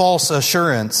turn false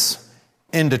assurance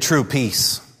into true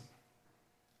peace.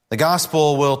 The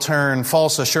gospel will turn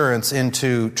false assurance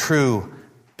into true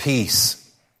peace.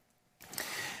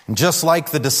 And just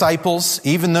like the disciples,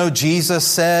 even though Jesus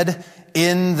said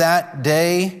in that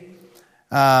day,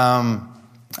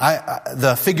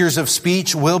 the figures of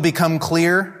speech will become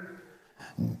clear,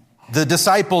 the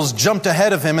disciples jumped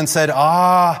ahead of him and said,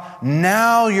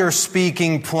 now you're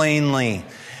speaking plainly.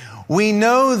 We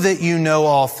know that you know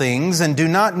all things and do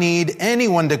not need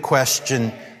anyone to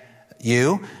question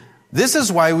you. This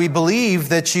is why we believe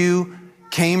that you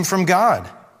came from God.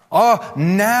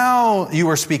 Now you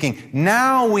are speaking.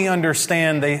 Now we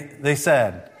understand, they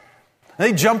said.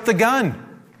 They jumped the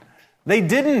gun. They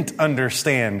didn't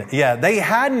understand yet. They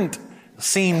hadn't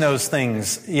seen those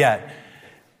things yet.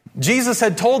 Jesus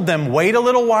had told them, wait a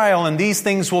little while and these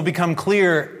things will become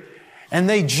clear. And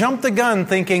they jumped the gun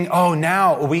thinking,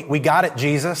 now we got it,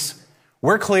 Jesus.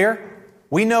 We're clear.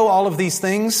 We know all of these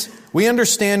things. We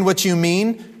understand what you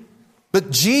mean. But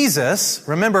Jesus,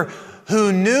 remember,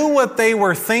 who knew what they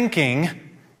were thinking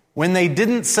when they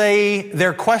didn't say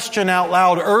their question out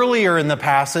loud earlier in the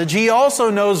passage, he also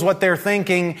knows what they're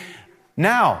thinking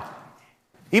now.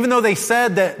 Even though they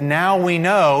said that now we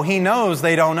know, he knows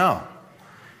they don't know.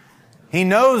 He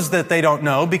knows that they don't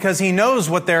know because he knows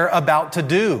what they're about to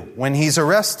do when he's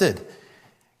arrested.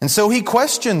 And so he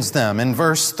questions them in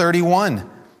verse 31.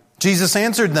 Jesus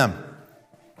answered them,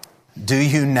 "Do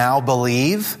you now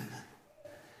believe?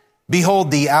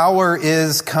 Behold, the hour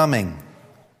is coming."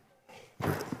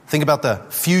 Think about the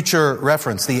future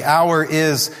reference. The hour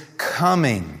is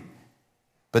coming.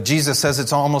 But Jesus says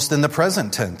it's almost in the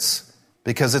present tense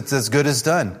because it's as good as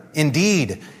done.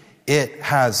 Indeed, it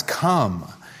has come.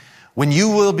 When you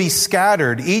will be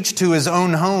scattered, each to his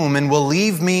own home, and will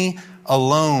leave me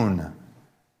alone.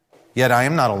 Yet I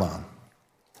am not alone,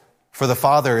 for the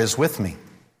Father is with me.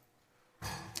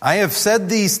 I have said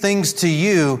these things to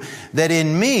you, that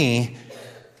in me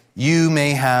you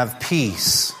may have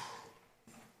peace.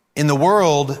 In the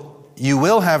world you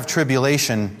will have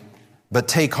tribulation, but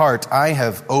take heart, I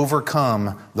have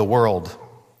overcome the world.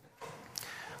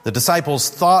 The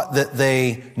disciples thought that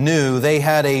they knew. They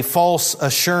had a false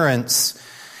assurance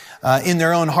in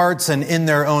their own hearts and in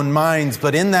their own minds.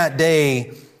 But in that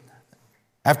day,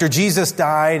 after Jesus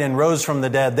died and rose from the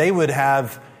dead, they would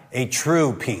have a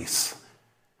true peace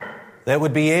that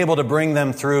would be able to bring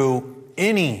them through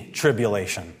any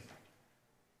tribulation.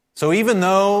 So even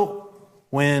though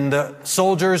when the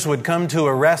soldiers would come to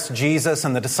arrest Jesus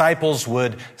and the disciples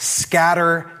would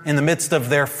scatter in the midst of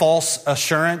their false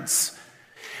assurance,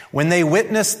 when they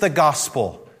witnessed the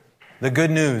gospel, the good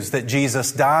news that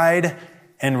Jesus died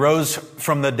and rose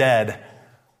from the dead,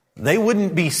 they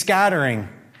wouldn't be scattering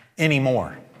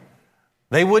anymore.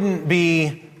 They wouldn't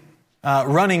be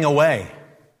running away.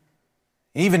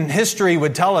 Even history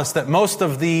would tell us that most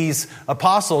of these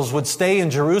apostles would stay in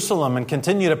Jerusalem and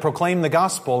continue to proclaim the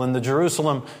gospel in the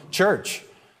Jerusalem church.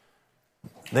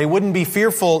 They wouldn't be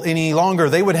fearful any longer.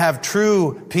 They would have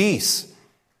true peace.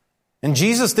 And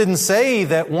Jesus didn't say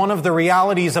that one of the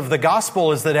realities of the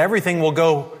gospel is that everything will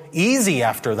go easy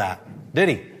after that, did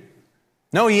he?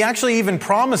 No, he actually even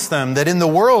promised them that in the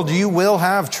world you will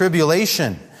have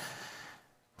tribulation.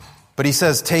 But he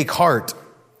says, take heart.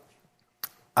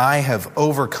 I have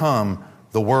overcome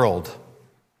the world.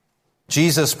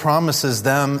 Jesus promises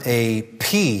them a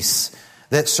peace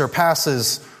that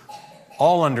surpasses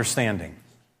all understanding.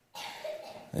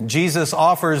 Jesus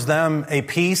offers them a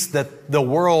peace that the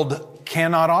world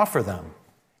cannot offer them.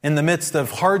 In the midst of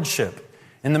hardship,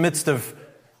 in the midst of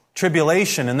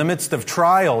tribulation, in the midst of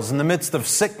trials, in the midst of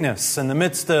sickness, in the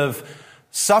midst of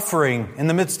suffering, in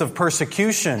the midst of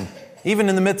persecution, even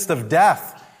in the midst of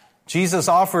death, Jesus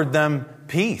offered them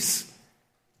peace.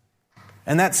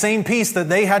 And that same peace that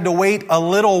they had to wait a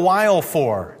little while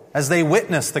for as they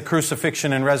witnessed the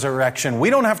crucifixion and resurrection, we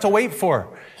don't have to wait for.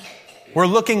 We're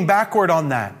looking backward on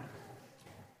that.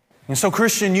 And so,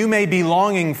 Christian, you may be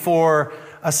longing for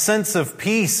a sense of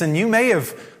peace, and you may have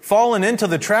fallen into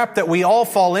the trap that we all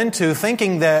fall into,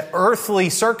 thinking that earthly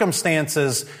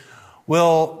circumstances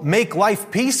will make life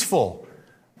peaceful.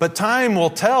 But time will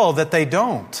tell that they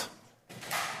don't.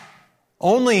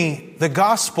 Only the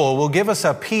gospel will give us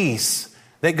a peace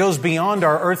that goes beyond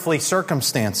our earthly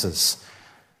circumstances.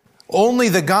 Only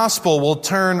the gospel will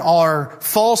turn our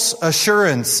false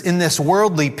assurance in this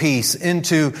worldly peace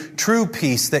into true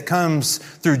peace that comes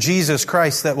through Jesus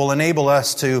Christ, that will enable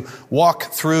us to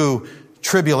walk through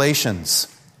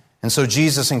tribulations. And so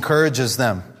Jesus encourages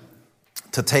them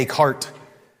to take heart.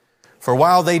 For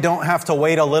while they don't have to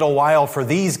wait a little while for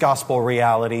these gospel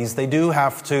realities, they do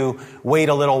have to wait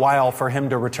a little while for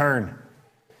Him to return.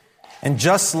 And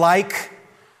just like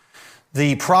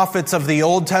the prophets of the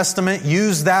Old Testament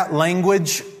use that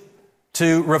language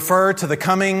to refer to the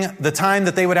time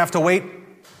that they would have to wait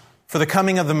for the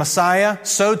coming of the Messiah,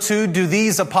 so too do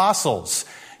these apostles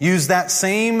use that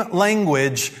same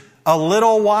language, a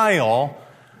little while,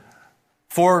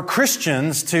 for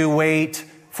Christians to wait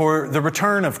for the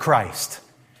return of Christ.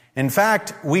 In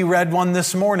fact, we read one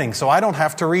this morning, so I don't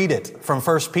have to read it, from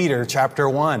 1 Peter chapter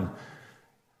 1.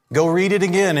 Go read it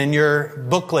again in your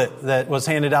booklet that was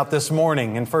handed out this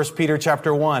morning in 1 Peter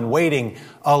chapter 1, waiting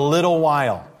a little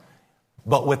while,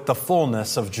 but with the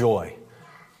fullness of joy.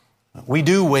 We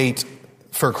do wait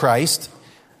for Christ,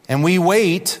 and we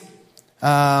wait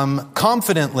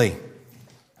confidently,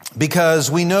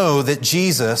 because we know that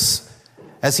Jesus,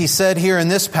 as He said here in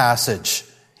this passage,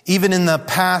 even in the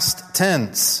past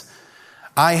tense,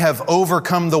 I have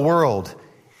overcome the world.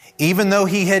 Even though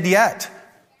He had yet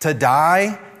to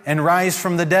die and rise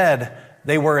from the dead,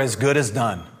 they were as good as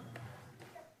done.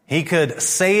 He could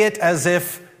say it as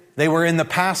if they were in the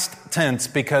past tense,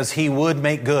 because He would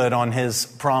make good on His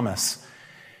promise.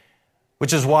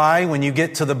 Which is why when you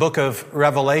get to the book of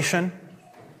Revelation,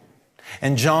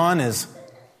 and John is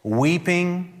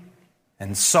weeping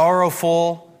and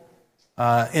sorrowful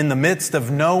in the midst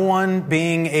of no one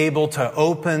being able to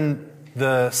open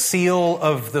the seal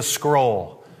of the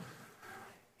scroll,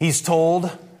 he's told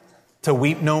to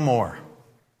weep no more,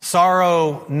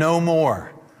 sorrow no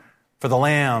more, for the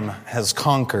Lamb has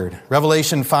conquered.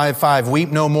 Revelation 5:5, weep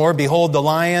no more. Behold, the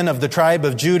Lion of the tribe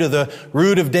of Judah, the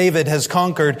root of David, has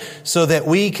conquered, so that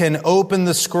we can open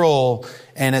the scroll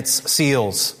and its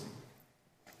seals.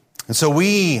 And so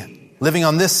we, living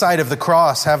on this side of the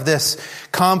cross, have this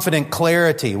confident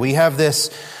clarity. We have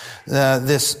this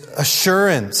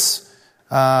assurance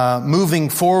moving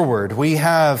forward. We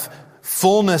have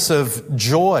fullness of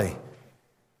joy.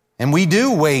 And we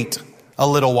do wait a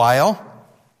little while.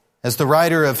 As the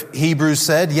writer of Hebrews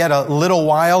said, yet a little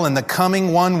while and the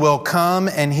coming one will come,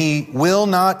 and He will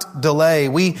not delay.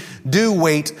 We do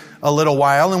wait a little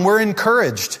while, and we're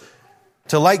encouraged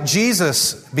to, like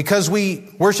Jesus, because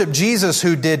we worship Jesus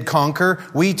who did conquer,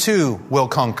 we too will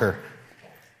conquer.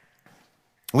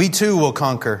 We too will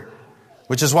conquer,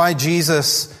 which is why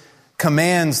Jesus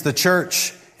commands the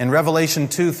church in Revelation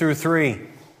 2-3.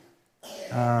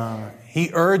 He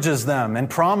urges them and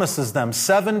promises them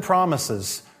 7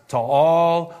 promises to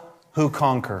all who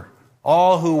conquer,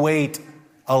 all who wait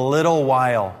a little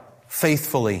while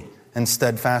faithfully and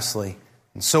steadfastly.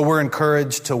 And so we're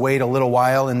encouraged to wait a little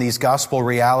while in these gospel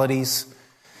realities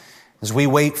as we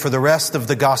wait for the rest of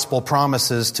the gospel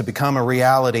promises to become a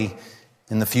reality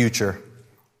in the future.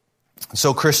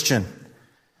 So, Christian,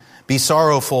 be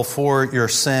sorrowful for your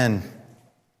sin,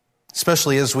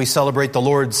 especially as we celebrate the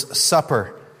Lord's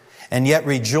Supper, and yet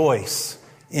rejoice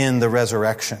in the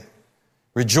resurrection.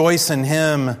 Rejoice in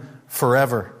Him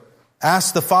forever.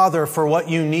 Ask the Father for what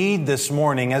you need this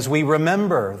morning as we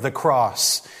remember the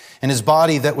cross and His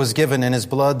body that was given and His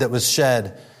blood that was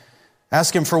shed.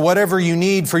 Ask Him for whatever you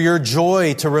need for your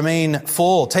joy to remain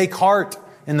full. Take heart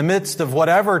in the midst of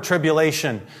whatever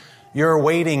tribulation you're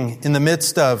waiting in the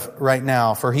midst of right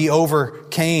now, for He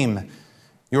overcame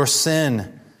your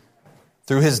sin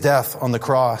through His death on the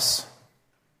cross.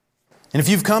 And if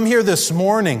you've come here this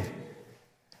morning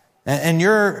and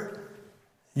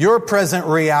your present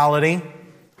reality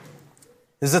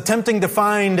is attempting to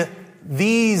find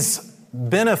these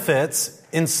benefits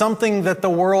in something that the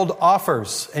world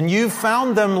offers, and you've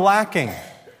found them lacking,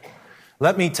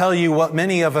 let me tell you what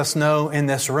many of us know in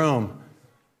this room,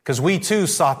 because we too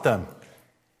sought them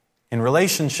in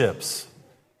relationships,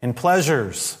 in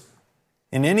pleasures,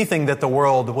 in anything that the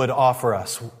world would offer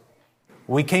us.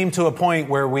 We came to a point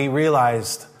where we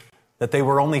realized that they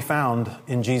were only found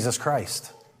in Jesus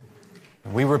Christ.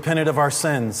 We repented of our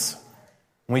sins.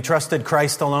 We trusted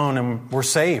Christ alone and were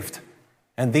saved.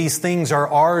 And these things are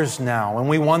ours now, and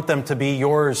we want them to be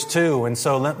yours too. And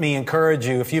so let me encourage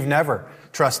you, if you've never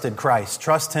trusted Christ,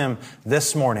 trust Him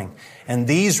this morning. And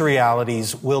these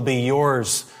realities will be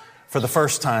yours for the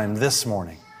first time this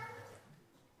morning.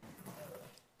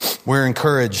 We're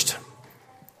encouraged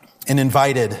and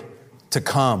invited to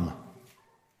come.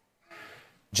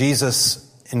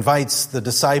 Jesus invites the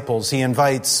disciples. He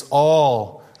invites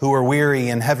all who are weary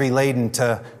and heavy laden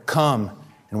to come.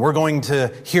 And we're going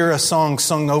to hear a song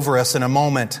sung over us in a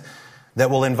moment that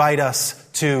will invite us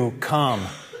to come.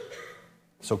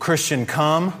 So Christian,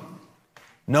 come.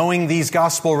 Knowing these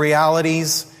gospel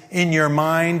realities in your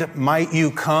mind, might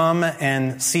you come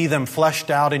and see them fleshed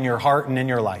out in your heart and in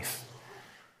your life.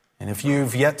 And if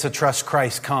you've yet to trust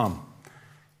Christ, come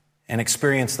and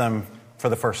experience them for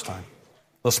the first time.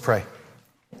 Let's pray.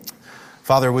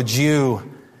 Father, would you,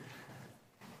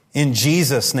 in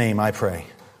Jesus' name I pray,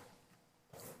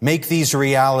 make these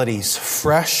realities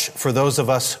fresh for those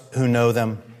of us who know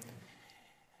them,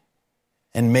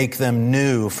 and make them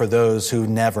new for those who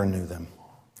never knew them.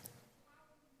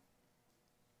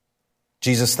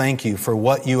 Jesus, thank you for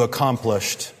what you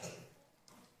accomplished.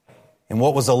 And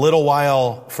what was a little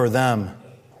while for them,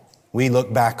 we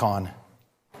look back on.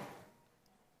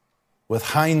 With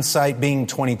hindsight being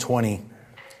 20/20,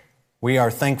 we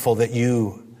are thankful that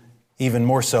you, even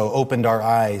more so, opened our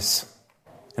eyes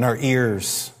and our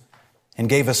ears and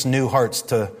gave us new hearts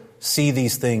to see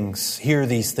these things, hear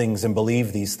these things, and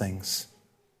believe these things.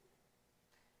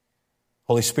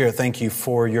 Holy Spirit, thank you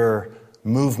for your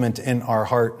movement in our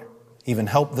heart. Even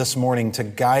help this morning to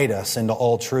guide us into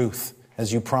all truth,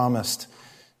 as you promised,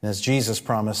 and as Jesus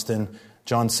promised in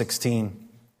John 16.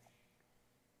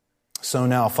 So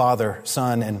now, Father,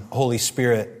 Son, and Holy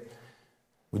Spirit,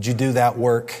 would you do that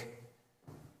work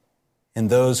in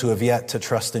those who have yet to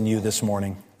trust in you this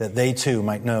morning, that they too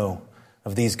might know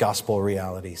of these gospel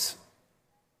realities.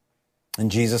 In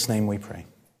Jesus' name we pray.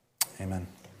 Amen.